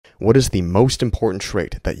what is the most important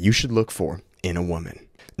trait that you should look for in a woman?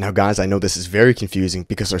 Now guys, I know this is very confusing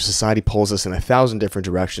because our society pulls us in 1,000 different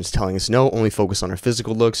directions, telling us no, only focus on her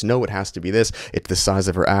physical looks, no, it has to be this, it's the size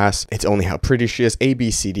of her ass, it's only how pretty she is, A,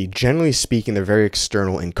 B, C, D. Generally speaking, they're very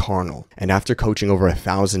external and carnal. And after coaching over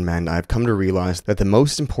 1,000 men, I've come to realize that the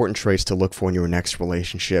most important traits to look for in your next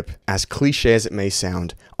relationship, as cliche as it may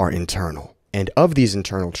sound, are internal. And of these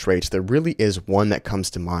internal traits, there really is one that comes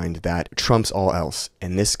to mind that trumps all else.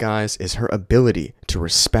 And this, guys, is her ability to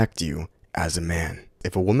respect you as a man.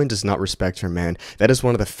 If a woman does not respect her man, that is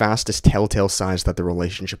one of the fastest telltale signs that the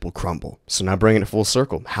relationship will crumble. So now bringing it full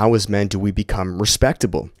circle, how as men do we become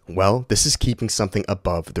respectable? Well, this is keeping something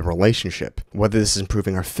above the relationship. Whether this is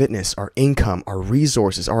improving our fitness, our income, our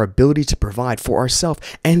resources, our ability to provide for ourselves,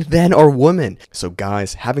 and then our woman. So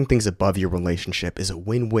guys, having things above your relationship is a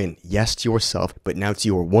win-win, yes to yourself, but now to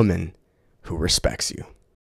your woman who respects you.